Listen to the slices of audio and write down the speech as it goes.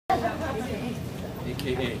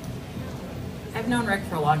AKA. I've known Rick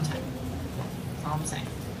for a long time. That's all I'm saying.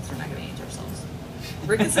 So we're not going to age ourselves.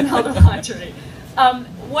 Rick is an elder law attorney.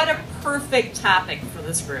 What a perfect topic for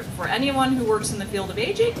this group. For anyone who works in the field of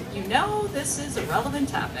aging, you know this is a relevant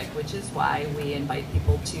topic, which is why we invite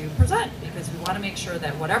people to present, because we want to make sure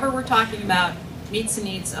that whatever we're talking about meets the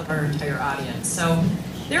needs of our entire audience. So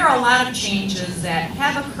there are a lot of changes that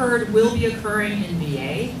have occurred, will be occurring in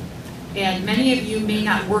VA, and many of you may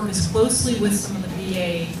not work as closely with some of the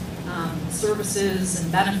VA services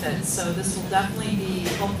and benefits, so this will definitely be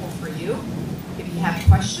helpful for you. If you have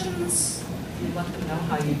questions, you let them know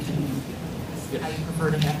how you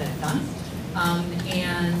prefer to have that done.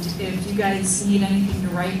 And if you guys need anything to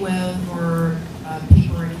write with or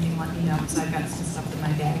paper or anything, let me know, because I've got some stuff in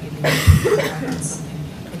my bag if you need to write on something.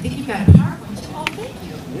 I think you've got a PowerPoint too. Oh, thank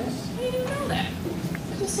you. Yes. I didn't know that.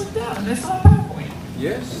 I just looked down and I saw a PowerPoint.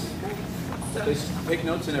 Yes. So, They take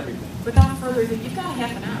notes and everything. without further ado, you've got a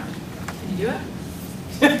half an hour. Can you do it?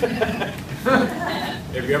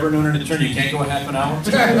 Have you ever known an attorney you can't go a half an hour?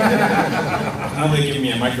 Now they give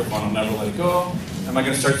me a microphone, I'll never let it go. Am I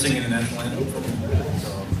going to start singing the national anthem?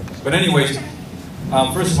 So, but anyways,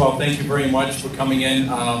 first of all, thank you very much for coming in.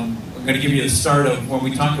 I'm going to give you the start of when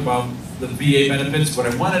we talk about the VA benefits. What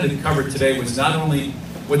I wanted to cover today was not only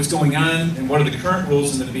what's going on and what are the current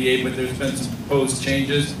rules in the VA, but there's been some proposed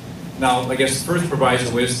changes. Now, I guess the first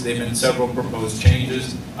proviso is there have been several proposed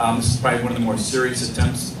changes. This is probably one of the more serious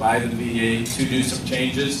attempts by the VA to do some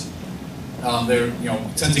changes.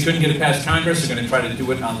 Since they couldn't get it past Congress, they're going to try to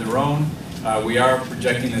do it on their own. We are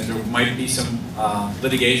projecting that there might be some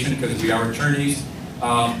litigation because we are attorneys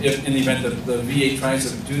if in the event that the VA tries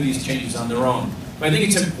to do these changes on their own. But I think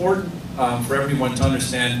it's important for everyone to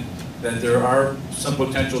understand that there are some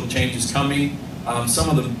potential changes coming. Some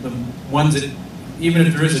of the ones that, even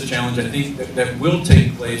if there is a challenge, I think that will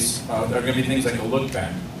take place, are going to be things like a look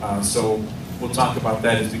back. So we'll talk about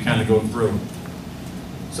that as we kind of go through.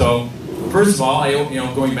 So first of all,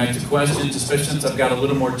 going back to questions, especially since I've got a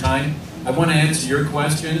little more time, I want to answer your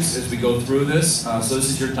questions as we go through this. So this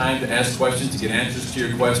is your time to ask questions, to get answers to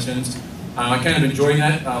your questions. I kind of enjoy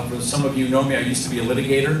that. For some of you who know me, I used to be a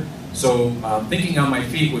litigator. So thinking on my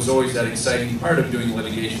feet was always that exciting part of doing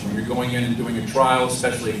litigation. When you're going in and doing a trial,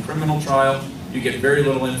 especially a criminal trial, you get very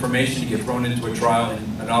little information, you get thrown into a trial,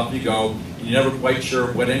 and off you go. And you're never quite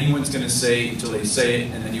sure what anyone's going to say until they say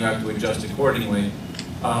it, and then you have to adjust accordingly.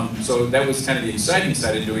 So that was kind of the exciting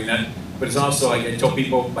side of doing that. But it's also, like I tell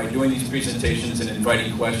people, by doing these presentations and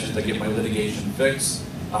inviting questions, I get my litigation fix.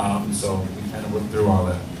 So we kind of work through all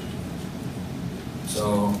that.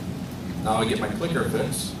 So now I get my clicker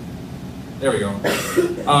fix. There we go.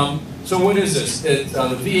 So what is this?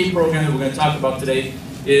 The VA program that we're going to talk about today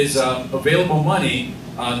is available money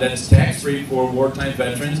that's tax-free for wartime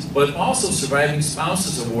veterans, but also surviving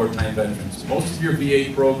spouses of wartime veterans. Most of your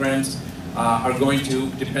VA programs are going to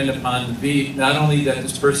depend upon the VA, not only that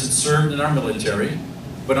this person served in our military,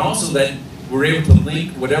 but also that we're able to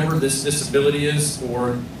link whatever this disability is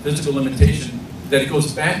or physical limitation, that it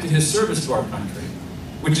goes back to his service to our country,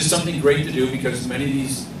 which is something great to do because many of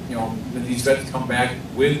these, these vets come back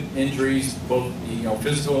with injuries, both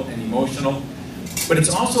physical and emotional. But it's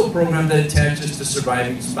also a program that attaches to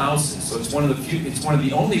surviving spouses. So it's one of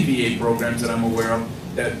the only VA programs that I'm aware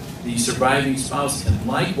of that the surviving spouse can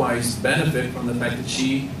likewise benefit from the fact that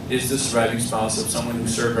she is the surviving spouse of someone who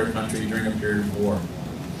served our country during a period of war.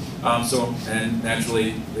 And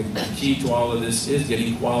naturally, the key to all of this is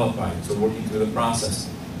getting qualified, so working through the process.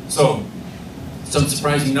 So, some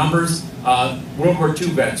surprising numbers. World War II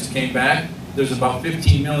vets who came back, there's about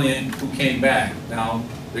 15 million who came back. Now,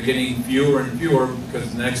 they're getting fewer and fewer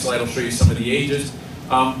because the next slide will show you some of the ages.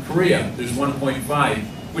 Korea, there's 1.5,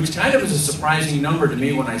 which kind of is a surprising number to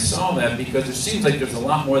me when I saw that because it seems like there's a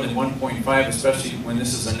lot more than 1.5, especially when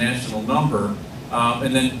this is a national number.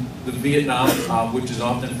 And then the Vietnam, which is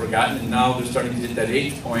often forgotten, and now they're starting to hit that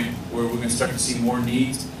age point where we're going to start to see more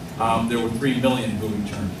needs. There were 3 million who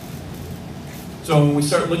returned. So when we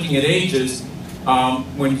start looking at ages,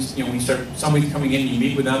 when we start somebody coming in, you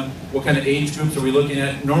meet with them. What kind of age groups are we looking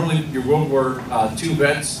at? Normally, your World War II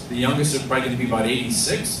vets, the youngest are probably going to be about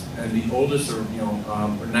 86, and the oldest are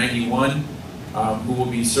 91, who will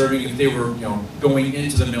be serving if they were going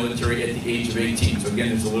into the military at the age of 18. So again,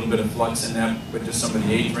 there's a little bit of flux in that, but just some of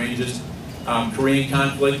the age ranges. Korean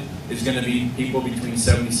conflict is going to be people between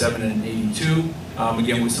 77 and 82,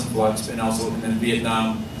 again with some flux, and then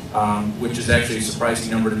Vietnam. Which is actually a surprising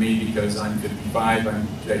number to me because I'm 55.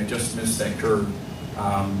 I just missed that curve,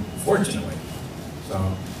 fortunately. So,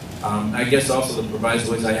 I guess also the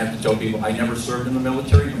proviso is I have to tell people I never served in the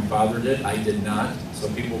military. My father did. I did not. So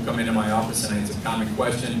people come into my office and it's a common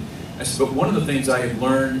question. I said, but one of the things I have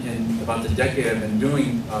learned in about the decade I've been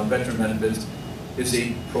doing veteran benefits is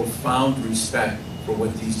a profound respect for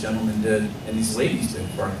what these gentlemen did and these ladies did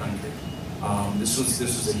for our country. This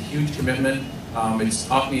was a huge commitment. It's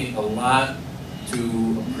taught me a lot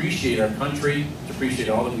to appreciate our country, to appreciate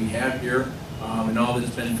all that we have here, and all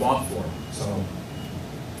that's been fought for.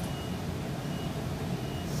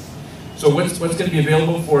 So what's going to be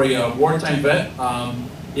available for a wartime vet?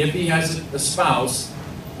 If he has a spouse,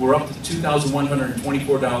 we're up to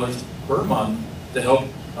 $2,124 per month to help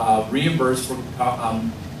reimburse for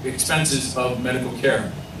expenses of medical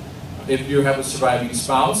care. If you have a surviving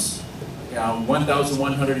spouse,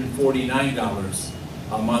 $1,149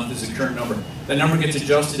 a month is the current number. That number gets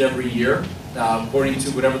adjusted every year according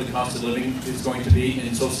to whatever the cost of living is going to be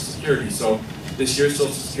in Social Security. So this year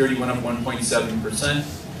Social Security went up 1.7%.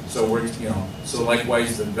 So so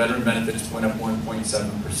likewise the veteran benefits went up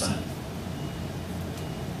 1.7%.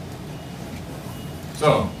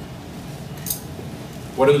 So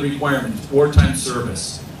what are the requirements? Wartime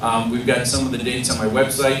service. We've got some of the dates on my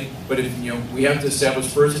website, but if we have to establish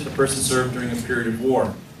first if the person served during a period of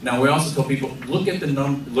war. Now we also tell people look at the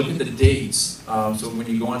dates. So when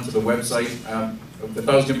you go onto the website, I thought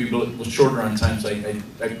I was going to be a little shorter on time, so I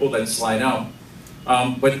pulled that slide out.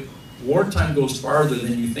 But wartime goes farther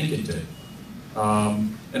than you think it did.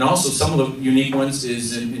 And also some of the unique ones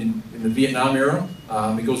is in the Vietnam era.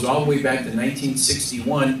 It goes all the way back to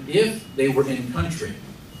 1961 if they were in country.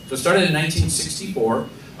 So it started in 1964.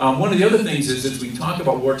 One of the other things is as we talk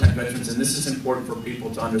about wartime veterans, and this is important for people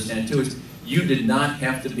to understand too, is you did not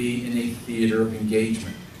have to be in a theater of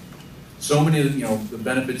engagement. So many of the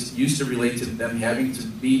benefits used to relate to them having to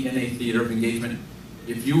be in a theater of engagement.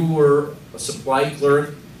 If you were a supply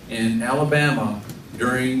clerk in Alabama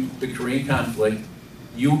during the Korean conflict,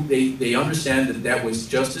 they understand that was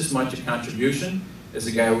just as much a contribution as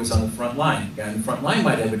the guy who was on the front line. The guy on the front line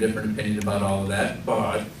might have a different opinion about all of that,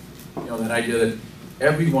 but that idea that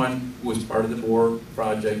everyone who was part of the war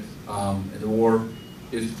project and the war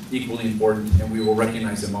is equally important, and we will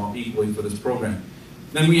recognize them all equally for this program.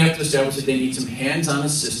 Then we have to establish that they need some hands-on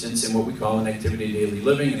assistance in what we call an activity of daily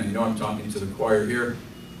living, and I know I'm talking to the choir here,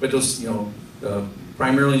 but those, the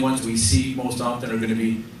primarily ones we see most often are going to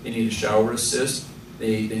be they need a shower assist,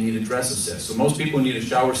 they need a dress assist. So most people need a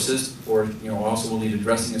shower assist, or also will need a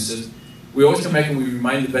dressing assist. We always come back and we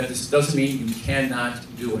remind the vet this doesn't mean you cannot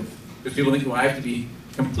do it. Because people think, well, I have to be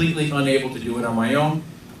completely unable to do it on my own.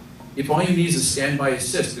 If all you need is a standby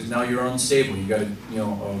assist, because now you're unstable, you got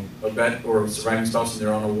a vet or a surviving spouse and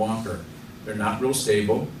they're on a walker. They're not real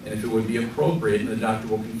stable, and if it would be appropriate, and the doctor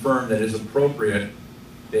will confirm that is appropriate,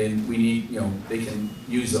 then we need, they can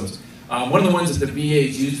use those. One of the ones that the VA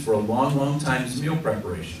has used for a long, long time is meal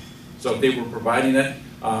preparation. So if they were providing that,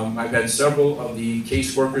 I've had several of the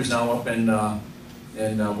caseworkers now up in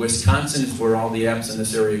Wisconsin, is where all the apps in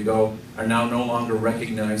this area go, are now no longer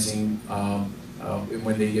recognizing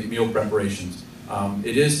when they get meal preparations.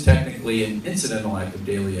 It is technically an incidental act of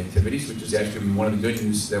daily activities, which is actually one of the good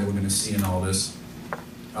news that we're going to see in all this.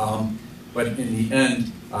 But in the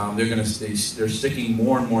end, they're sticking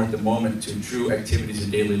more and more at the moment to true activities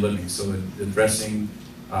of daily living. So the dressing,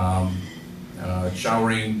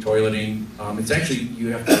 showering, toileting. It's actually,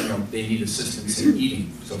 you have to, they need assistance in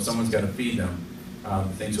eating. So if someone's got to feed them,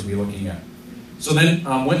 things we'll be looking at. So then,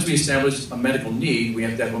 once we establish a medical need, we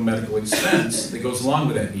have to have a medical expense that goes along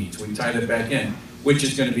with that need. So we tie that back in, which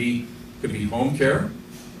is going to be, could be home care,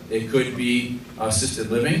 it could be assisted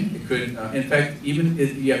living, it could, in fact, even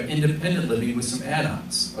if you have independent living with some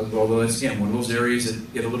add-ons. Although that's, again, one of those areas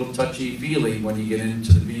that get a little touchy-feely when you get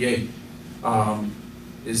into the VA,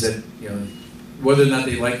 is that, whether or not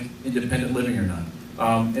they like independent living or not.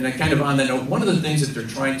 And I kind of on that note, one of the things that they're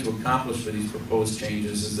trying to accomplish for these proposed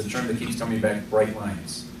changes is the term that keeps coming back, bright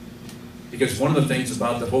lines. Because one of the things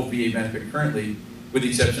about the whole VA benefit currently, with the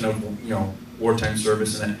exception of wartime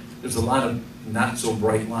service and that, there's a lot of not so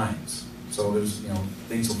bright lines. So there's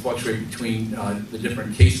things will fluctuate between the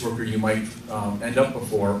different caseworker you might end up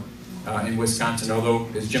before in Wisconsin. Although,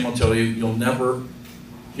 as Jim will tell you, you'll never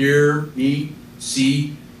hear, meet,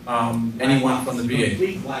 see anyone from the VA.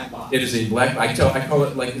 It is a black box. I call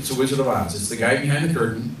it like it's a Wizard of Oz. It's the guy behind the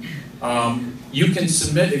curtain. You can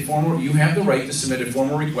submit a formal, you have the right to submit a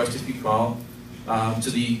formal request if you call to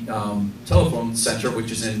the telephone center,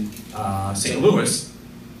 which is in St. Louis.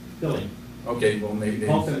 Philly. Okay, well maybe.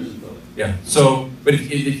 Call centers in Philly. Yeah, so, but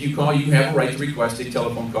if you call, you have a right to request a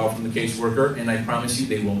telephone call from the caseworker, and I promise you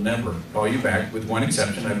they will never call you back, with one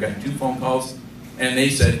exception. I've got 2 phone calls, and they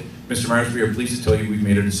said, Mr. Myers, we are pleased to tell you we've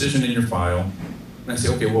made a decision in your file. And I say,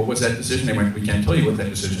 okay, well, what's that decision? They went, we can't tell you what that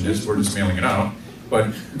decision is. We're just mailing it out.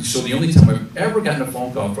 But so the only time I've ever gotten a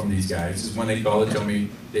phone call from these guys is when they call and tell me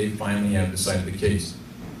they finally have decided the case.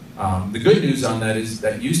 The good news on that is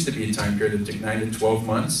that used to be a time period that took 9 to 12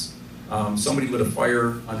 months. Somebody lit a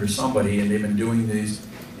fire under somebody, and they've been doing these,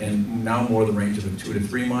 and now more the range of 2 to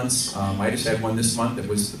 3 months. I just had one this month that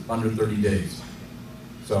was under 30 days.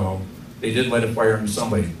 So they did light a fire under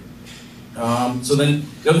somebody. So then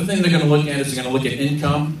the other thing they're going to look at is they're going to look at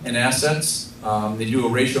income and assets. They do a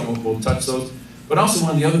ratio, and we'll touch those. But also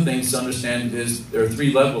one of the other things to understand is there are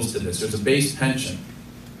 3 levels to this. There's a base pension.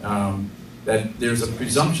 That there's a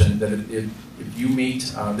presumption that if you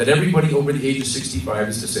meet, that everybody over the age of 65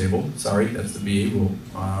 is disabled. Sorry, that's the VA rule.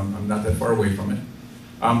 I'm not that far away from it.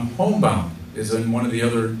 Homebound is in one of the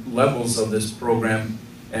other levels of this program.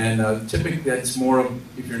 And typically that's more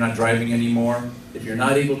of if you're not driving anymore, if you're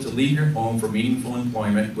not able to leave your home for meaningful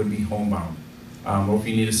employment, would be homebound. Or if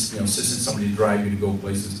you need assistance, somebody to drive you to go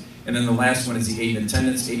places. And then the last one is the aid in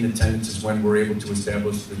attendance. Aid in attendance is when we're able to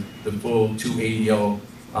establish the full 2 ADL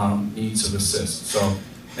needs of assist. So,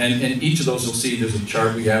 and each of those you'll see there's a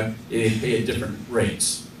chart we have, they pay at different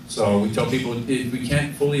rates. So we tell people if we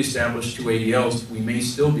can't fully establish 2 ADLs, we may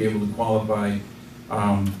still be able to qualify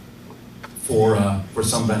for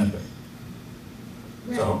some benefit.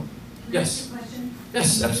 Rick, So, can yes. I ask you a question?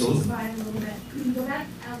 Yes, Can you absolutely. provide a little bit, can you go back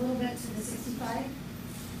a little bit to the 65?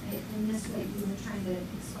 In this way, you were trying to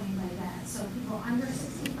explain by that. So people under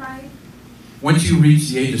 65? Once you reach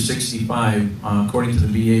the age of 65, according to the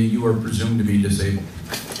VA, you are presumed to be disabled.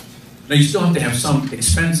 Now you still have to have some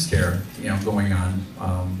expense care, going on.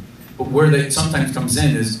 But where that sometimes comes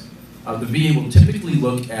in is the VA will typically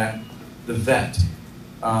look at the vet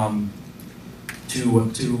to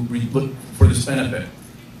look for this benefit.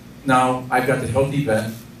 Now I've got the healthy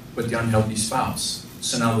vet, but the unhealthy spouse.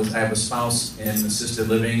 So now that I have a spouse in assisted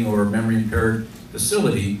living or memory impaired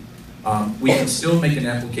facility, we can still make an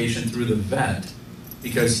application through the vet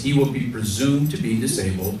because he will be presumed to be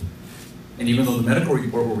disabled. And even though the medical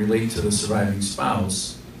report will relate to the surviving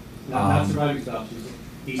spouse, Not surviving spouse.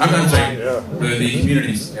 I'm saying the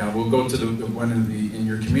communities. Yeah, we'll go to the one in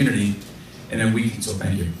your community, and then we can. So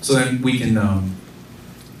thank you. So then we can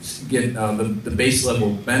get the base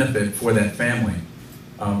level benefit for that family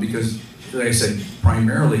because, like I said,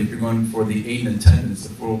 primarily if you're going for the aid and attendance,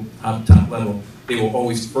 the full top level, they will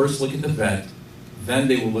always first look at the vet, then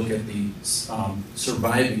they will look at the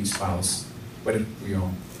surviving spouse. But if,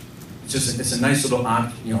 it's a nice little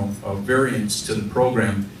variance to the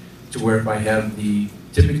program, to where if I have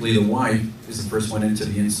typically the wife is the first one into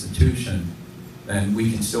the institution, then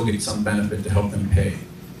we can still get some benefit to help them pay.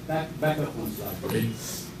 Back up one slide. Okay.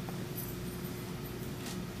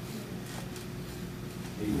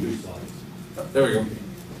 A new slide. There we go.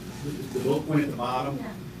 The bullet point at the bottom,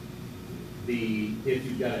 Yeah. if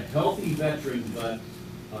you've got a healthy veteran but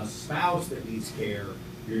a spouse that needs care,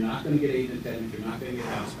 you're not going to get aid and attendance, you're not going to get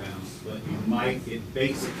housebound, but you might get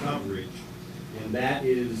basic coverage, and that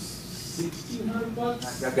is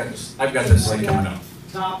 $1,600. I've got this slide coming up.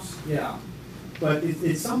 Tops, yeah, but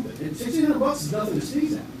it's something. And $1,600 is nothing to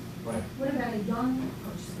sneeze at. Right. What about a young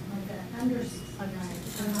person, like an under 65,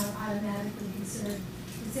 they're not automatically considered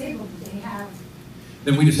disabled? Do they have?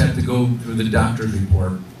 Then we just have to go through the doctor's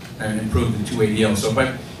report and improve the 2 ADL. So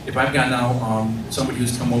if I've got now somebody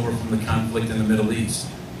who's come over from the conflict in the Middle East,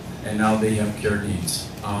 and now they have care needs,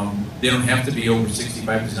 they don't have to be over 65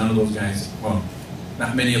 because none of those guys, well,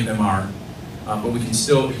 not many of them are. But we can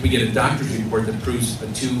still, if we get a doctor's report that proves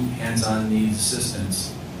a 2 hands-on needs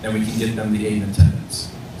assistance, then we can get them the aid and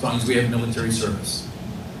attendance, as long as we have military service.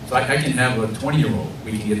 So I can have a 20-year-old,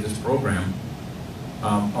 we can get this program.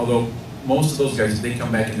 Although most of those guys, if they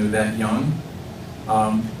come back and they're that young,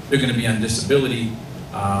 they're going to be on disability.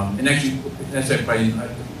 And actually, that's probably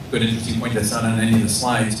a good interesting point that's not on any of the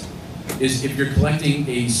slides, is if you're collecting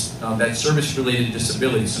that service-related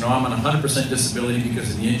disability. So now I'm on 100% disability because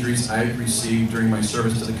of the injuries I've received during my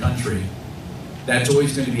service to the country. That's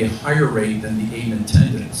always going to be a higher rate than the aid and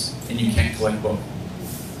attendance, and you can't collect both.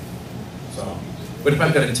 So, but if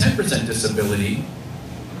I've got a 10% disability,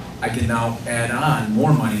 I can now add on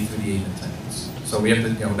more money through the aid and attendance. So we have to,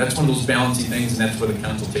 that's one of those balancing things, and that's where the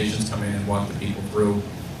consultations come in and walk the people through,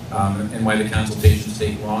 and why the consultations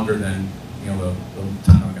take longer than the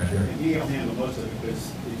time I got here. And you don't handle most of it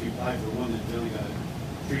because if you apply for one, then you're only going to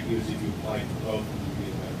treat you as if you applied for both, and you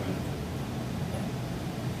get that benefit.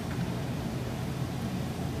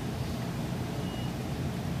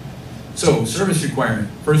 So, service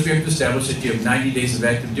requirement. First, we have to establish that you have 90 days of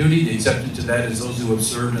active duty. The exception to that is those who have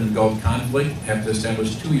served in the Gulf conflict have to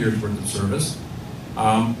establish 2 years worth of service.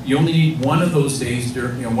 You only need one of those days,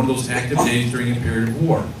 one of those active days during a period of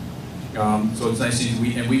war. So it's nice,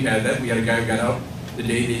 and we've had that. We had a guy who got out the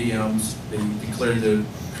day they declared the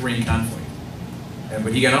Korean conflict.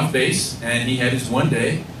 But he got off base, and he had his 1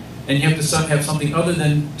 day, and you have to have something other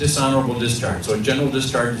than dishonorable discharge. So a general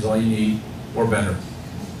discharge is all you need, or better.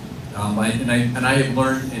 And I have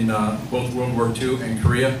learned in both World War II and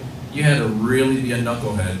Korea, you had to really be a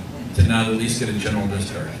knucklehead to not at least get a general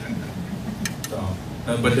discharge. So,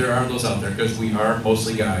 but there are those out there, because we are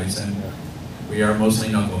mostly guys, and we are mostly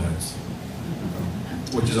knuckleheads,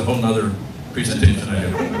 which is a whole nother presentation I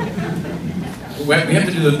do. We have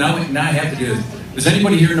to do now I have to do this. Does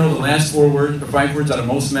anybody here know the last 4 words or 5 words out of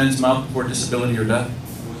most men's mouth before disability or death?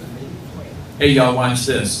 Hey, y'all, watch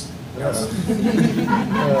this. The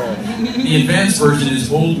advanced version is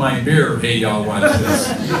hold my beer. Hey, y'all, watch this.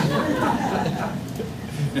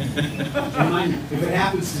 And mind, if it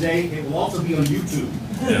happens today, it will also be on YouTube.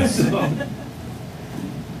 Yes.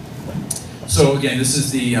 So again, this is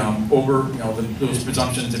the those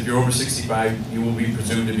presumptions. If you're over 65, you will be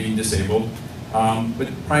presumed to be disabled. But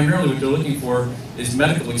primarily, what they're looking for is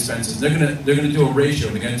medical expenses. They're gonna do a ratio.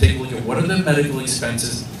 They're gonna take a look at what are the medical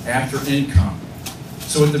expenses after income.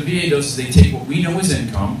 So what the VA does is they take what we know as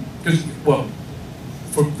income, because, well,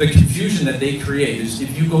 for the confusion that they create is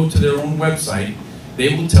if you go to their own website, they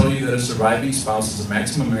will tell you that a surviving spouse has a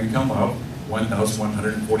maximum income of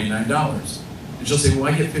 $1,149. And she'll say, well,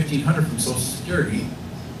 I get $1,500 from Social Security.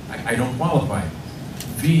 I don't qualify.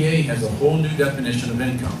 VA has a whole new definition of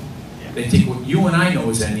income. They take what you and I know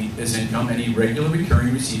as income, any regular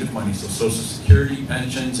recurring receipt of money, so Social Security,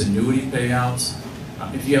 pensions, annuity payouts.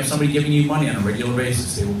 If you have somebody giving you money on a regular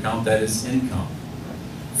basis, they will count that as income.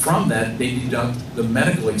 From that, they deduct the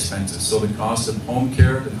medical expenses, so the cost of home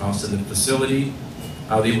care, the cost of the facility,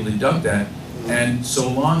 they will deduct that. And so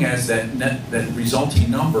long as that resulting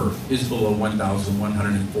number is below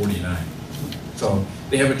 1,149. So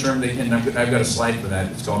they have a term, and I've got a slide for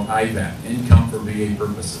that. It's called IVAP, income for VA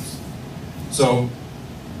purposes. So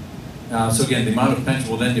again, the amount of pension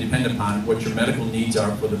will then depend upon what your medical needs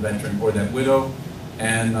are for the veteran or that widow.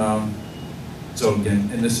 And so again,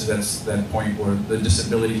 and that's that point where the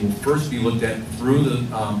disability will first be looked at through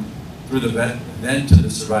the vet, then to the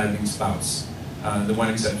surviving spouse. The one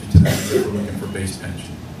exception to that is if we're looking for base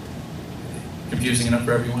pension. Confusing enough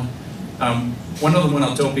for everyone? One other one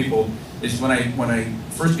I'll tell people is when I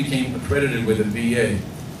first became accredited with a VA,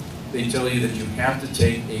 they tell you that you have to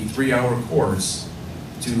take a 3-hour course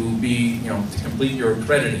to be, to complete your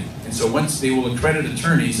accrediting. And so once they will accredit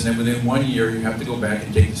attorneys, and then within 1 year you have to go back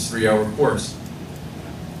and take this 3-hour course.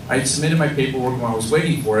 I submitted my paperwork while I was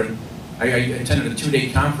waiting for it. I attended a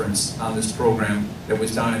 2-day conference on this program that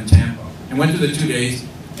was down in Tampa. And went through the 2 days,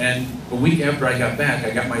 and a week after I got back,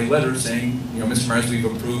 I got my letter saying, Mr. Myers, we've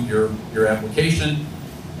approved your application,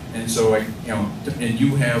 and so and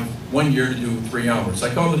you have 1 year to do 3 hours. So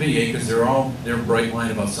I called the VA because they're bright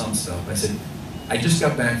line about some stuff. I said, I just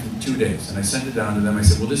got back from 2 days, and I sent it down to them. I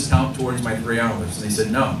said, will this count towards my 3 hours? And they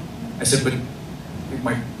said, no. I said, but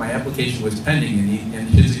my application was pending, and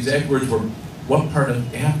his exact words were, what part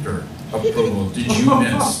of after approval did you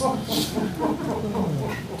miss?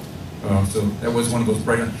 So that was one of those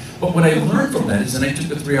bright lines. But what I learned from that is then I took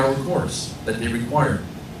the 3-hour course that they required.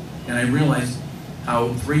 And I realized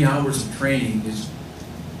how 3 hours of training is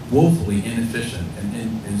woefully inefficient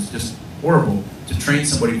and is just horrible to train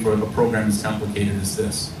somebody for a program as complicated as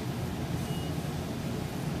this.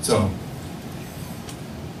 So,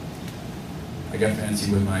 I got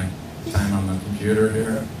fancy with my time on the computer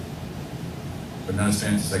here, but not as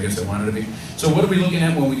fancy as I guess I wanted to be. So what are we looking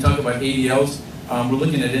at when we talk about ADLs? We're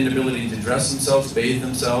looking at inability to dress themselves, bathe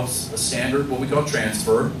themselves, a standard, what we call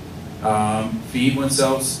transfer, feed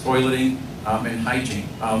oneself, toileting, and hygiene.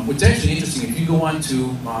 What's actually interesting, if you go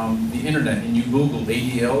onto the internet and you Google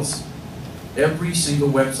ADLs, every single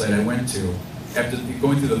website I went to, after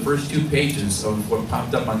going through the first 2 pages of what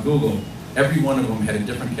popped up on Google, every one of them had a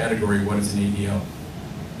different category of what is an ADL,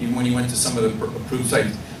 even when you went to some of the approved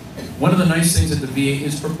sites. One of the nice things that the VA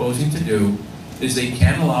is proposing to do is they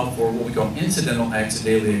can allow for what we call incidental acts of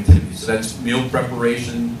daily activities. So that's meal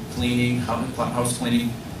preparation, cleaning, house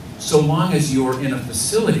cleaning, so long as you're in a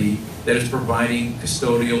facility that is providing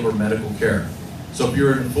custodial or medical care. So if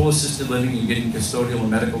you're in a full assisted living, you're getting custodial and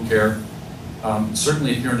medical care.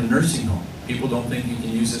 Certainly if you're in a nursing home, people don't think you can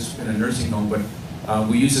use this in a nursing home, but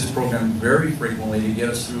we use this program very frequently to get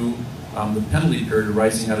us through the penalty period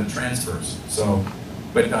arising out of transfers. So,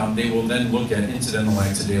 but they will then look at incidental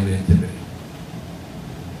acts of daily activity.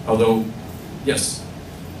 Although, yes,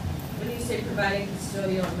 When you say providing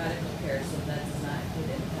custodial and medical care, so that does not include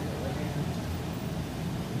independent living?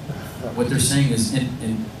 what they're saying is,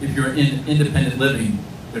 if you're in independent living,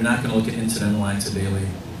 they're not going to look at incidental acts of daily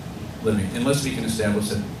living unless we can establish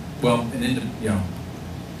that. Well,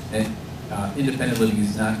 independent living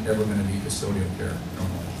is not ever going to be custodial care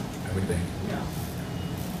normally, I would think. No.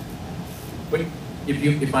 But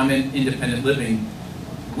if I'm in independent living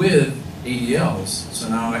with ADLs, so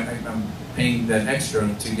now I'm paying that extra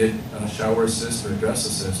to get a shower assist or a dress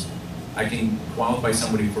assist, I can qualify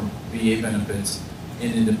somebody for VA benefits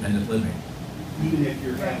in independent living. Even if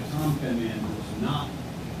you're having Tom come in who's not,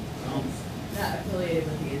 Tom's, Not affiliated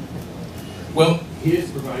with the independent living. Well,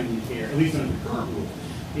 his providing the care, at least under the current rules,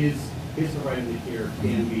 his providing the care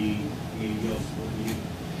can be ADL support.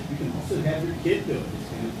 You can also have your kid do it.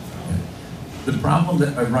 the problem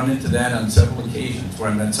that I've run into that on several occasions where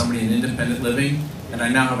I've met somebody in independent living and I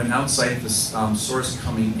now have an outside source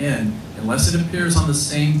coming in, unless it appears on the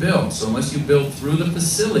same bill. So unless you bill through the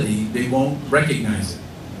facility, they won't recognize it.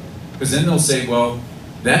 Because then they'll say, well,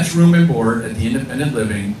 that's room and board at the independent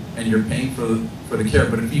living and you're paying for the care.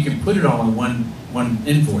 But if you can put it all in one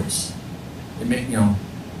invoice, it may,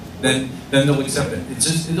 then they'll accept it. It's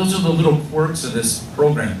just, those are the little quirks of this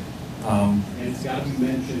program. And it's got to be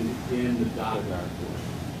mentioned in the dotted line portion.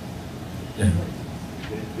 Yeah.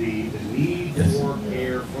 The need Yes. for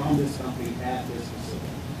care from this company at this facility.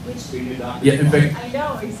 Which, Being a doctor. Yeah, in fact, I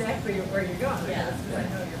know exactly where you're going, Yeah. because I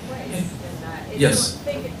know your place. And, Yes.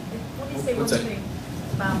 Let me say one What's that? thing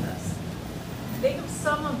about this. Think of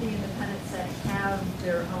some of the independents that have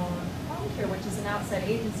their own home care, which is an outside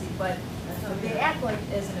agency, but they act like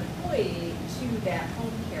as an employee to that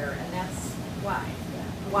home care, and that's why.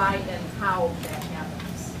 Why and how that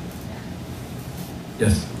happens.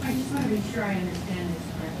 yes. I just want to be sure I understand this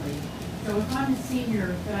correctly. So if I'm a senior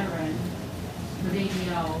veteran with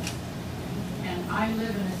ADL, and I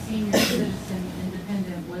live in a senior citizen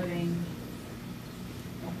independent living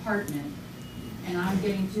apartment, and I'm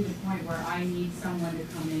getting to the point where I need someone to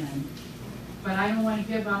come in, but I don't want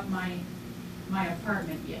to give up my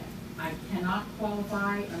apartment yet. I cannot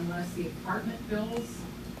qualify unless the apartment bills.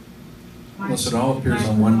 Unless it all appears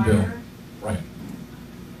on one bill. Right.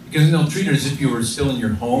 Because they'll treat it as if you were still in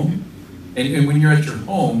your home. And when you're at your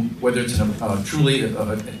home, whether it's in a truly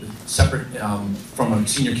separate from a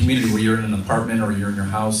senior community where you're in an apartment or you're in your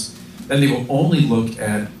house, then they will only look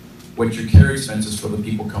at what your care expenses for the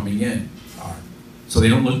people coming in are. So they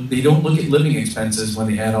don't look at living expenses when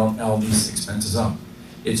they add all these expenses up.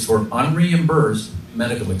 It's for unreimbursed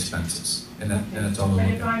medical expenses, and that's all But they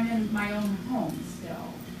if look at. I'm in my own home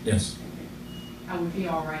still, Yes. I would be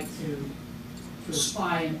all right to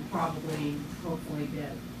apply and probably, hopefully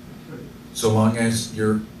get approved. So long as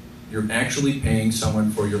you're actually paying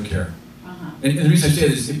someone for your care. Uh-huh. And the reason I say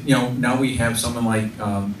this is, now we have someone like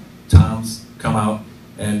Tom's come out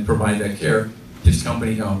and provide that care. His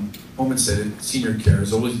company, Home Instead Senior Care,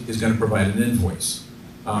 is going to provide an invoice.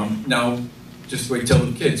 Now, just wait till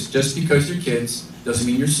the kids. Just because you're kids doesn't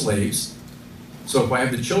mean you're slaves. So if I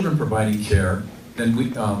have the children providing care, then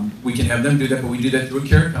we can have them do that, but we do that through a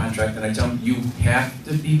care contract, and I tell them, you have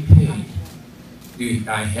to be paid.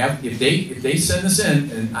 If they send this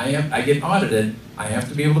in and I get audited, I have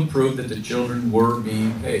to be able to prove that the children were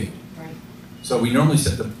being paid. Right. So we normally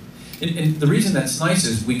set and the reason that's nice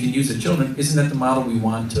is we can use the children. Isn't that the model we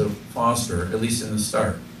want to foster, at least in the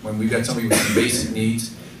start, when we've got somebody with some basic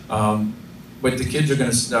needs? But the kids are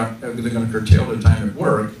going to curtail their time at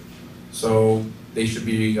work, so they should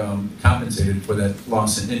be compensated for that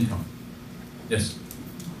loss in income. Yes.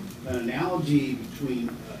 An analogy between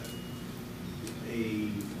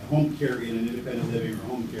a home care in an independent living or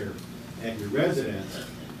home care at your residence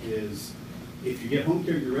is, if you get home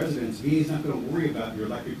care at your residence, VA's not going to worry about your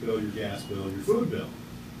electric bill, your gas bill, your food bill.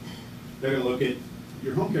 They're going to look at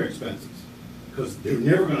your home care expenses, because they're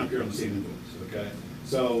never going to appear on the same invoice, okay?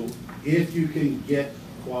 So if you can get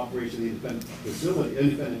cooperation in the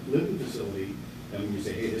independent living facility, and when you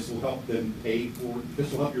say, hey, this will help them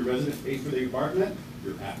this will help your residents pay for their apartment,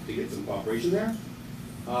 you're apt to get some cooperation there.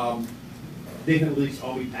 They can at least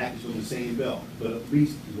all be packaged on the same bill, but at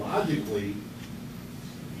least logically,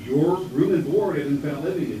 your room and board at independent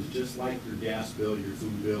living is just like your gas bill, your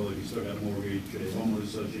food bill, if you still got a mortgage, a homeowner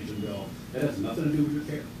association bill. That has nothing to do with your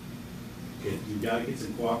care. You've got to get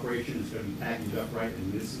some cooperation, it's going to be packaged up right,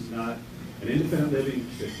 and this is not, an independent living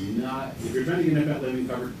should not, if you're trying to get independent living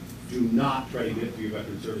covered, do not try to get it through your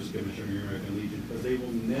Veteran Service Commission or your American Legion, because they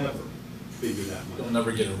will never figure that much. They'll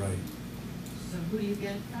never get it right. So who do you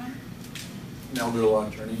get it from? An elder law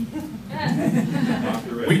attorney.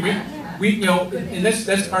 Dr. Ray. you know, and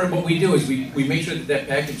that's part of what we do, is we make sure that that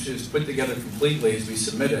package is put together completely as we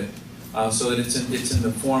submit it, so that it's in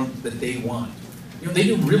the form that they want. You know, they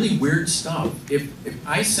do really weird stuff. If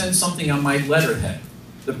I send something on my letterhead,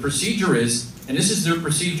 the procedure is, and this is their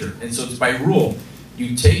procedure, and so it's by rule,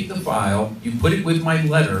 you take the file, you put it with my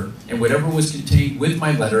letter, and whatever was contained with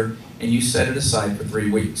my letter, and you set it aside for 3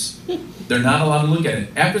 weeks. They're not allowed to look at it.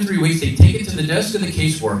 After 3 weeks, they take it to the desk of the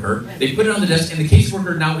caseworker, they put it on the desk, and the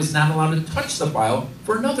caseworker now is not allowed to touch the file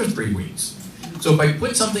for another 3 weeks. So if I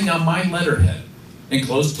put something on my letterhead,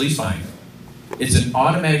 enclosed, please find, it's an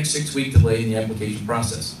automatic 6-week delay in the application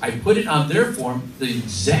process. I put it on their form, the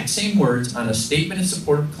exact same words on a statement in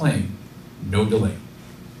support of claim, no delay.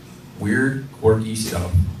 Weird, quirky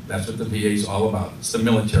stuff. That's what the VA is all about. It's the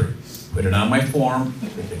military. Put it on my form.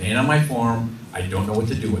 If it ain't on my form, I don't know what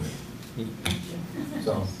to do with it.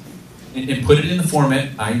 So, and put it in the format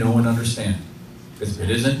I know and understand. Because if it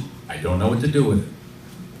isn't, I don't know what to do with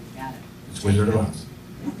it. Got it. It's Wizard of Oz.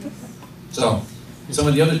 So, some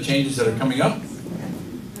of the other changes that are coming up,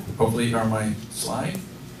 hopefully are my slide.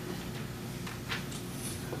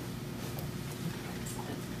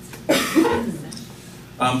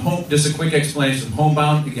 Just a quick explanation of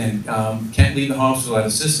homebound. Again, can't leave the house without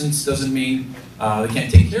assistance. Doesn't mean they can't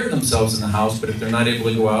take care of themselves in the house, but if they're not able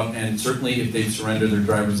to go out, and certainly if they surrender their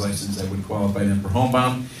driver's license, that would qualify them for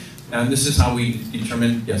homebound. And this is how we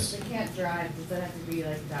determine, yes? They can't drive, does that have to be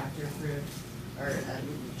like doctor approved, or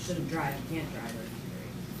shouldn't drive, you can't drive or?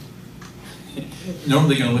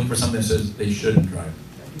 Normally going to look for something that says they shouldn't drive.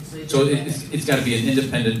 So it's got to be an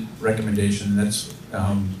independent recommendation. That's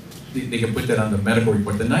they can put that on the medical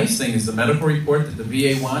report. The nice thing is the medical report that the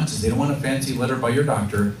VA wants is they don't want a fancy letter by your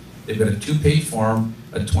doctor. They've got a 2-page form,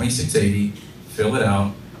 a 2680. Fill it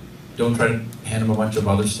out. Don't try to hand them a bunch of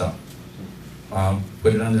other stuff.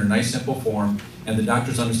 Put it on their nice, simple form, and the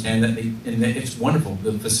doctors understand that. And it's wonderful.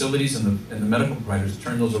 The facilities and the medical providers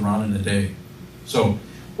turn those around in a day. So,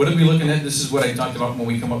 what are we looking at? This is what I talked about when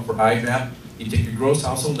we come up for IVAP. You take your gross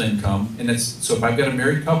household income, and so if I've got a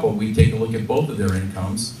married couple, we take a look at both of their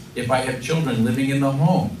incomes. If I have children living in the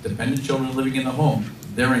home, dependent children living in the home,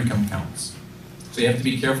 their income counts. So you have to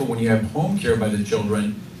be careful when you have home care by the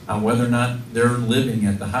children on whether or not they're living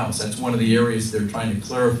at the house. That's one of the areas they're trying to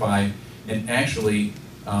clarify, and actually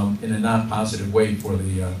in a non-positive way for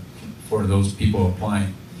those people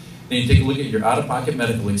applying. Then you take a look at your out-of-pocket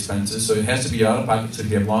medical expenses. So it has to be out-of-pocket. So if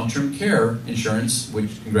you have long-term care insurance,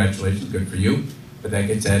 which congratulations, good for you, but that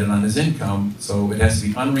gets added on as income. So it has to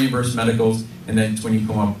be unreimbursed medicals, and then it's when you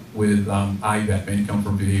come up with IVAP, income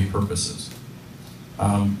for VA purposes.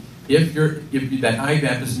 If that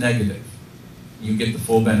IVAP is negative, you get the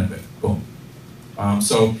full benefit. Boom.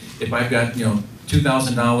 So if I've got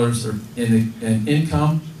 $2,000 in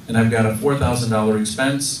income, and I've got a $4,000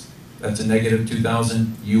 expense, that's a negative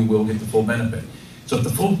 $2,000, you will get the full benefit. So if the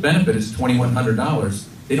full benefit is $2,100,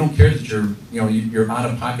 they don't care that you're out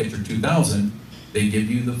of pocket for $2,000, they give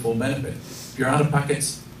you the full benefit. If you're out of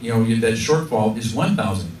pockets, that shortfall is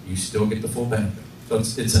 $1,000, you still get the full benefit. So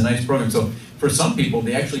it's a nice program. So for some people,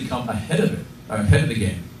 they actually come ahead of the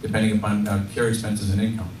game, depending upon care expenses and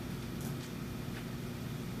income.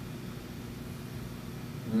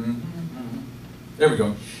 There we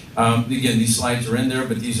go. Again, these slides are in there,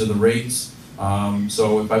 but these are the rates.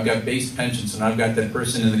 So if I've got base pensions and I've got that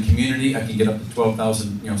person in the community, I can get up to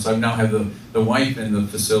 $12,000. So I now have the wife in the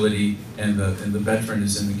facility and the veteran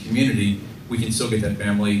is in the community. We can still get that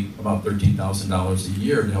family about $13,000 a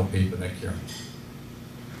year to help pay for that care.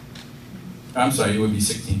 I'm sorry, it would be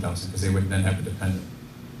 $16,000 because they would then have a dependent.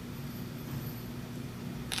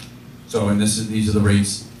 So, and these are the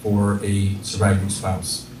rates for a surviving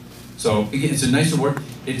spouse. So again, it's a nice award.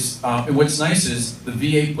 And what's nice is the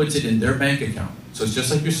VA puts it in their bank account. So it's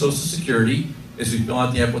just like your Social Security. As we fill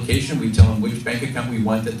out the application, we tell them which bank account we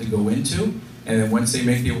want that to go into. And then once they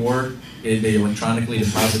make the award, they electronically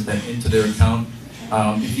deposit that into their account.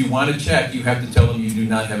 If you want a check, you have to tell them you do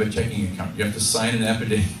not have a checking account. You have to sign an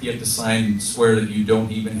affidavit. You have to sign and swear that you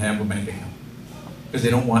don't even have a bank account. Because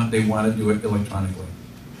they want to do it electronically.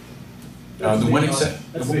 That's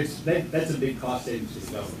a big cost savings to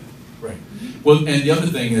the government. Right. Well, and the other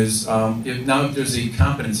thing is, if there's a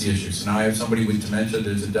competency issue, so now I have somebody with dementia,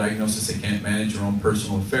 there's a diagnosis, they can't manage their own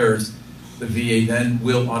personal affairs, the VA then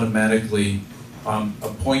will automatically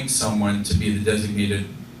appoint someone to be the designated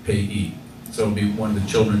payee. So it'll be one of the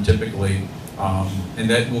children typically, and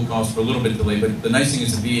that will cause for a little bit of delay, but the nice thing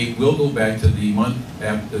is the VA will go back to the month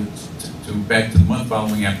back to the month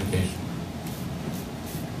following application.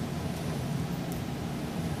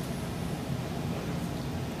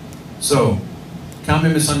 So,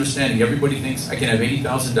 common misunderstanding. Everybody thinks I can have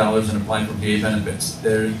 $80,000 and apply for VA benefits.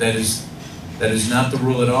 That is not the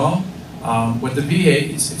rule at all. With the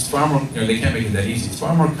VA, it's far more, they can't make it that easy. It's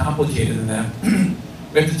far more complicated than that.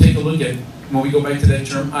 We have to take a look at, when we go back to that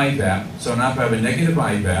term IVAP, so now if I have a negative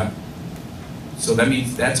IVAP, so that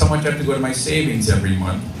means that's how much I have to go to my savings every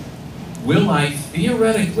month. Will I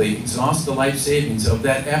theoretically exhaust the life savings of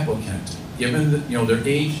that applicant, given their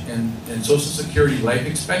age and Social Security life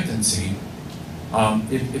expectancy?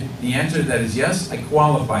 If the answer to that is yes, I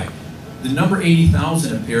qualify. The number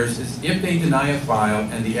 80,000 appears is if they deny a file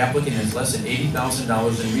and the applicant has less than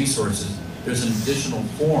 $80,000 in resources, there's an additional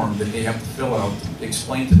form that they have to fill out to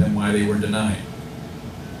explain to them why they were denied.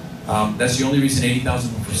 That's the only reason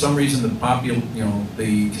 80,000. For some reason, the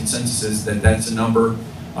consensus is that that's a number.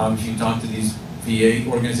 If you talk to these VA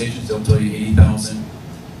organizations, they'll tell you 80,000.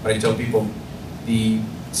 But I tell people, the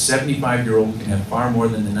 75-year-old can have far more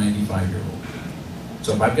than the 95-year-old.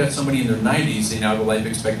 So if I've got somebody in their 90s, they now have a life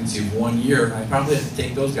expectancy of 1 year, I probably have to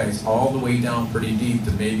take those guys all the way down pretty deep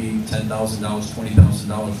to maybe $10,000, $20,000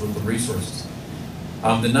 worth of resources.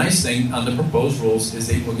 The nice thing on the proposed rules is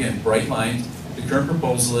they will, again, bright lines. The current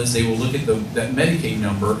proposal is they will look at that Medicaid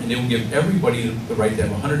number and they will give everybody the right to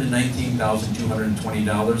have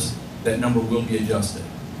 $119,220. That number will be adjusted.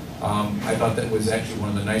 I thought that was actually one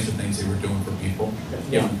of the nicer things they were doing for people,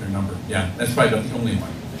 giving their number. Yeah, that's probably about the only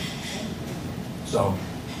one. So,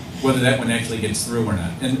 whether that one actually gets through or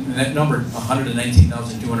not. And that number,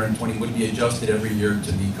 119,220, would be adjusted every year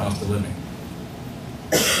to the cost of living.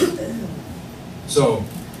 So,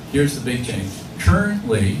 here's the big change.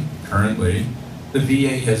 Currently, the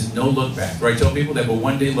VA has no look back. Right? I tell people they have a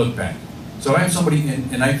one-day look back. So I have somebody,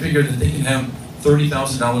 and I figure that they can have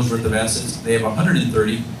 $30,000 worth of assets. They have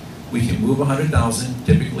 130. We can move 100,000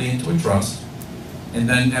 typically into a trust, and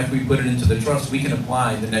then after we put it into the trust, we can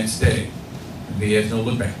apply the next day. The VA has no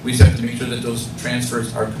look back. We just have to make sure that those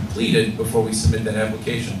transfers are completed before we submit that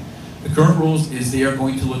application. The current rules is they are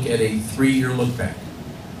going to look at a 3-year look back.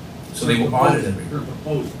 So they will audit every year.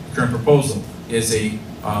 Current proposal is a,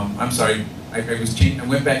 I'm sorry, I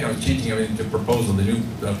went back and I was changing everything to proposal. The new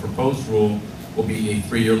proposed rule will be a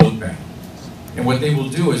 3-year look back. And what they will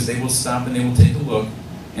do is they will stop and they will take a look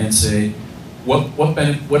and say, what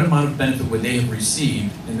amount of benefit would they have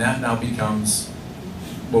received? And that now becomes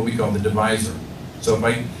what we call the divisor. So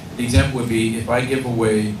the example would be if I give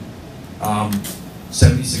away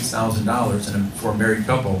 $76,000 for a married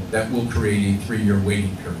couple, that will create a 3-year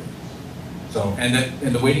waiting period. So, and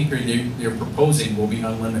the waiting period they're proposing will be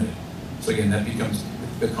unlimited. So again, that becomes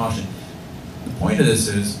the caution. The point of this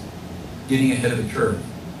is getting ahead of the curve.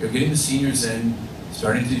 You're getting the seniors in,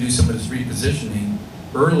 starting to do some of this repositioning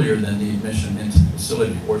earlier than the admission into the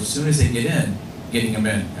facility, or as soon as they get in, getting them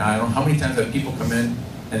in. I don't know how many times have people come in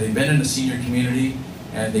and they've been in a senior community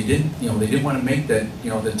and they didn't want to make that,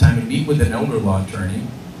 the time to meet with an elder law attorney,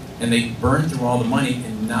 and they burned through all the money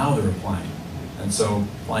and now they're applying. And so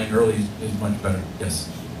applying early is much better. Yes?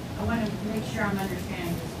 I want to make sure I'm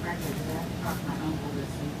understanding this correctly, because I have to talk to my uncle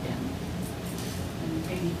this weekend. And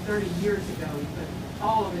maybe 30 years ago, he put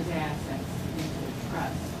all of his assets into a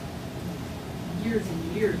trust. Years and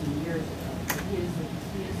years and years ago. He is a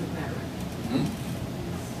veteran. Mm-hmm.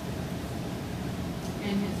 He's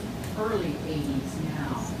in his early 80s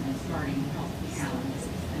now, and is starting health challenges.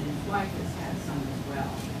 And his wife has had some as well.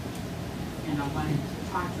 And I wanted to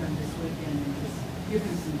talk to him this weekend and just give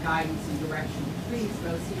him some guidance and direction. Please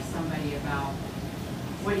go see somebody about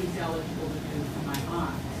what he's eligible to do for my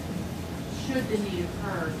aunt. Should the need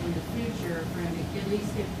occur in the future for him to at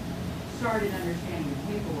least get started understanding the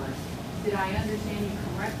paperwork. Did I understand you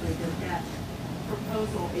correctly that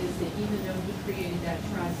proposal is that even though he created that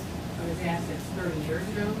trust of his assets 30 years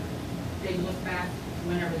ago, they look back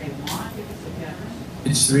whenever they want if it's a veteran?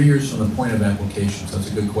 It's 3 years from the point of application, so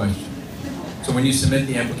that's a good question. So when you submit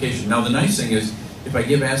the application, now the nice thing is, if I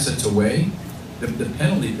give assets away, the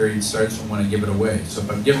penalty period starts from when I give it away. So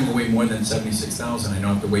if I'm giving away more than $76,000, I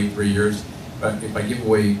don't have to wait 3 years. But if I give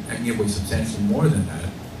away, I can give away substantially more than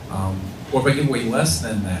that. Or if I give away less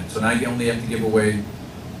than that, so now I only have to give away,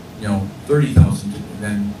 $30,000,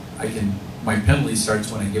 then my penalty starts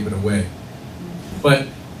when I give it away. But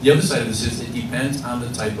the other side of this is it depends on the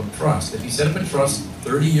type of trust. If he set up a trust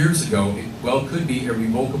 30 years ago, it could be a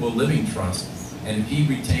revocable living trust. And if he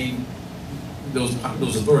retained those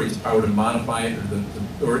authorities, the power to modify it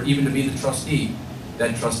or even to be the trustee,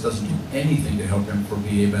 that trust doesn't do anything to help him for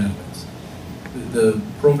VA benefits. The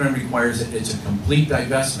program requires that it's a complete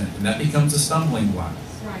divestment, and that becomes a stumbling block.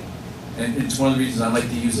 Right. And it's one of the reasons I like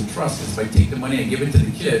to use a trust, is if I take the money and give it to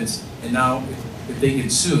the kids, and now if they get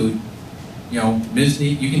sued,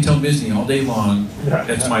 Misney, you can tell Misney all day long,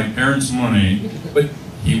 that's my parents' money, but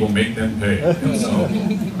he will make them pay. So,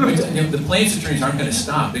 the plaintiff's attorneys aren't going to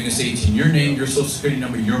stop. They're going to say it's in your name, your social security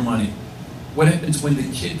number, your money. What happens when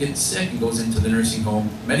the kid gets sick and goes into the nursing home?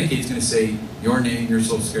 Medicaid's going to say your name, your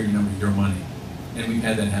social security number, your money. And we've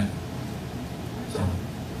had that happen. So,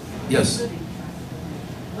 yes.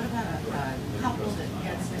 What about a couple that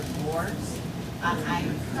gets divorced? I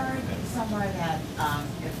heard somewhere that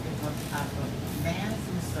if a man is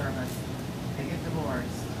in service, they get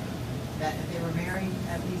divorced, that if they were married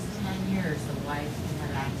at least 10 years, the wife can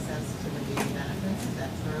have access to the VA benefits. Is that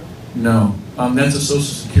true? No. That's a Social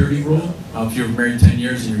Security rule. If you're married 10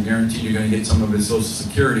 years and you're guaranteed you're going to get some of his Social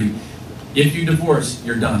Security, if you divorce,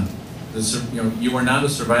 you're done. You are not a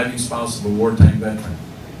surviving spouse of a wartime veteran.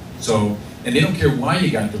 So, and they don't care why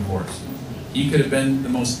you got divorced. He could have been the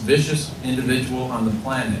most vicious individual on the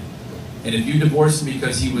planet. And if you divorce him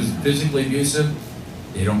because he was physically abusive,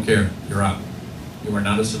 they don't care. You're out. You are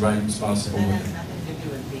not a surviving spouse of a That wartime has nothing to do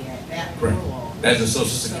with VA. That Correct. rule. That's a Social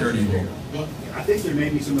Security rule. Thank you. I think there may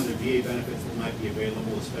be some other VA benefits that might be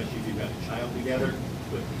available, especially if you've got a child together,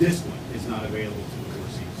 but this one is not available to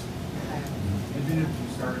divorcees. Even if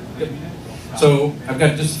you started claiming it. So I've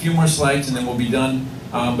got just a few more slides and then we'll be done.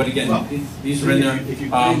 But again, Well, these are in there. If you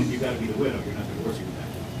claim it, you've got to be the widow, you're not divorcing at that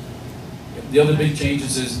point. The other big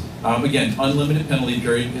changes is, again, unlimited penalty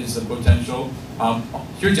period is the potential.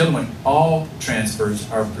 Here's the other one. All transfers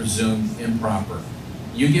are presumed improper.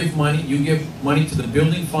 You give money to the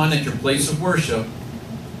building fund at your place of worship.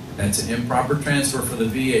 That's an improper transfer for the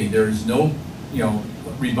VA. There is no,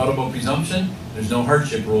 rebuttable presumption. There's no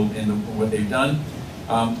hardship rule in what they've done.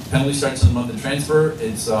 Penalty starts in the month of transfer.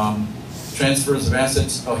 It's transfers of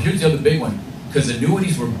assets. Oh, here's the other big one. Because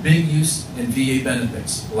annuities were big use in VA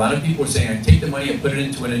benefits. A lot of people are saying, I take the money and put it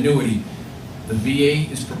into an annuity. The VA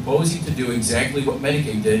is proposing to do exactly what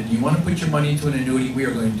Medicaid did. You want to put your money into an annuity, we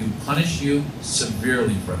are going to punish you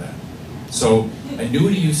severely for that. So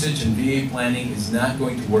annuity usage in VA planning is not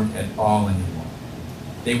going to work at all anymore.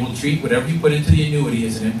 They will treat whatever you put into the annuity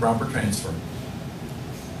as an improper transfer.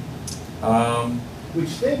 Which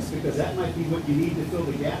stinks, because that might be what you need to fill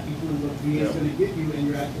the gap between what VA is going to give you and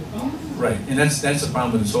your actual cost. Right, and that's the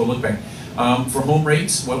problem with it. So look back. For home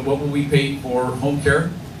rates, what will we pay for home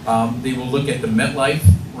care? They will look at the MetLife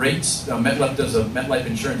rates. MetLife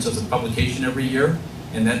Insurance does a publication every year,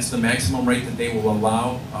 and that's the maximum rate that they will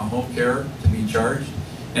allow home care to be charged.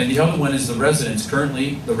 And the other one is the residence.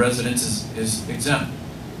 Currently, the residence is exempt.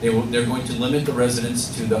 They're going to limit the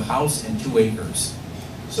residence to the house and 2 acres.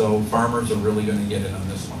 So farmers are really going to get it on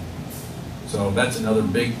this one. So that's another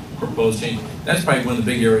big proposed change. That's probably one of the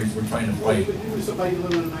big areas we're trying to Well, fight. you could do somebody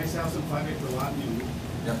living in a nice house on 5-acre lot, and you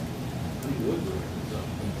Yep. would do it. So.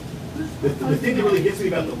 The thing that really gets me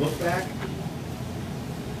about the look back,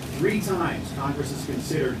 3 times Congress has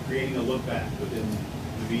considered creating a look back within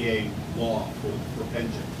the VA law for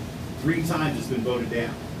pension. 3 times it's been voted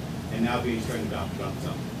down, and now VA's trying to adopt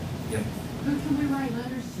something. Yep. Who can we write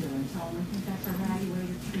letters to and tell them we think that's a right way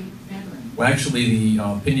to treat veterans? Well, actually, the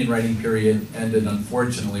opinion writing period ended,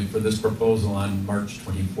 unfortunately, for this proposal on March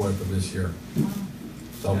 24th of this year.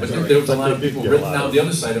 So, but there was a lot of people written. Now, the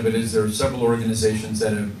other side of it is there are several organizations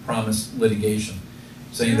that have promised litigation,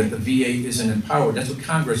 saying that the VA isn't empowered. That's what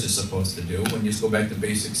Congress is supposed to do. When you just go back to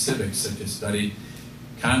basic civics that you studied,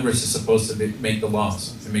 Congress is supposed to make the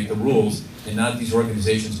laws and make the rules, and not these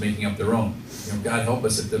organizations making up their own. God help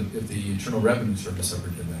us if the Internal Revenue Service ever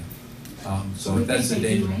did that. So that's the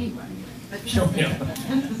danger.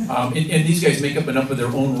 And these guys make up enough of their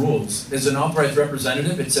own rules. As an authorized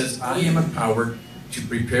representative, it says, I am empowered to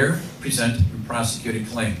prepare, present, and prosecute a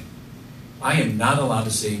claim. I am not allowed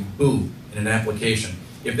to say boo in an application.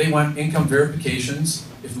 If they want income verifications,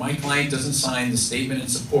 if my client doesn't sign the statement in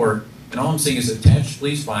support, and all I'm saying is attached,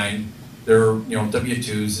 please find their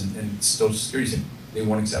W-2s and Social Security, they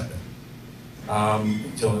won't accept it. And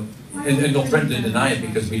they'll threaten to deny it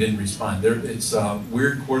because we didn't respond. It's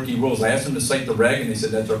weird, quirky rules. I asked them to cite the reg, and they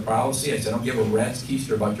said that's our policy. I said, I don't give a rat's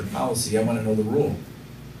keister about your policy. I want to know the rule.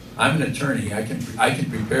 I'm an attorney. I can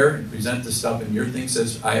prepare and present the stuff, and your thing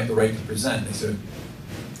says I have the right to present. They said,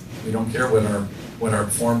 we don't care what our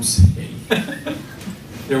forms say.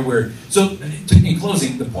 They're weird. So, in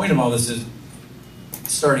closing, the point of all this is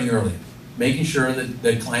starting early. Making sure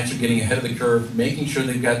that clients are getting ahead of the curve, making sure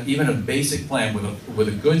they've got even a basic plan with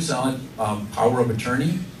a good, solid power of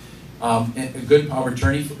attorney. And a good power of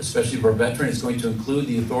attorney, especially for a veteran, is going to include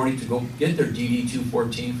the authority to go get their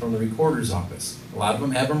DD-214 from the recorder's office. A lot of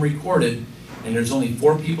them have them recorded, and there's only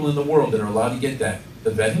 4 people in the world that are allowed to get that.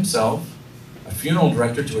 The vet himself, a funeral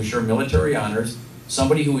director to assure military honors,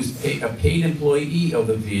 somebody who is a paid employee of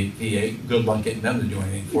the VA, good luck getting them to do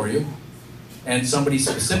anything for you, and somebody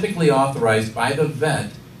specifically authorized by the vet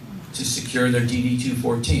to secure their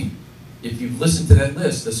DD-214. If you've listened to that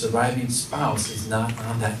list, the surviving spouse is not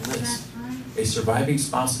on that list. A surviving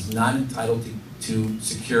spouse is not entitled to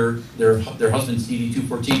secure their husband's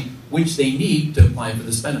DD-214, which they need to apply for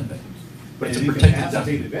this benefit. But it's a And an protected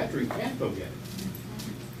incapacitated veteran can't go get it.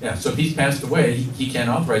 Yeah, so if he's passed away, he can't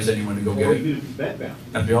authorize anyone to go Or get it. even if he's bedbound.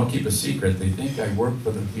 And if we all keep a secret, they think I work for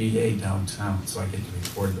the VA downtown, so I get to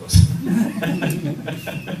record those.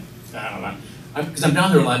 I don't know. Because I'm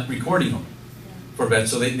down there a lot recording them for vets.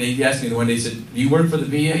 So they asked me one day, they said, do you work for the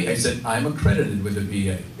VA? I said, I'm accredited with the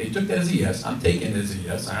VA. They took that as a yes. I'm taking it as a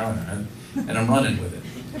yes. I don't know. And I'm running with it.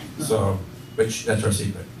 So, which, that's our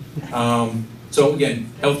secret. So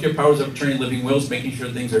again, healthcare powers of attorney, living wills, making sure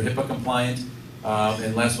things are HIPAA compliant,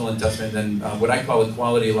 and last will and testament, and then what I call a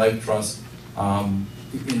quality of life trust. And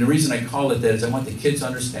the reason I call it that is I want the kids to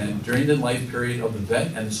understand during the life period of the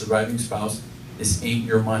vet and the surviving spouse, this ain't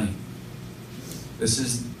your money. This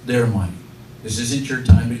is their money. This isn't your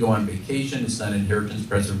time to go on vacation. It's not inheritance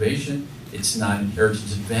preservation. It's not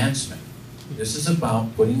inheritance advancement. This is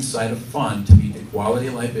about putting aside a fund to meet the quality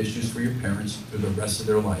of life issues for your parents through the rest of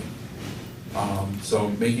their life. So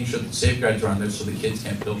making sure that safeguards are on there so the kids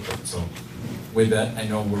can't build it. So with that, I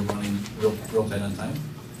know we're running real tight on time.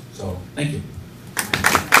 So thank you.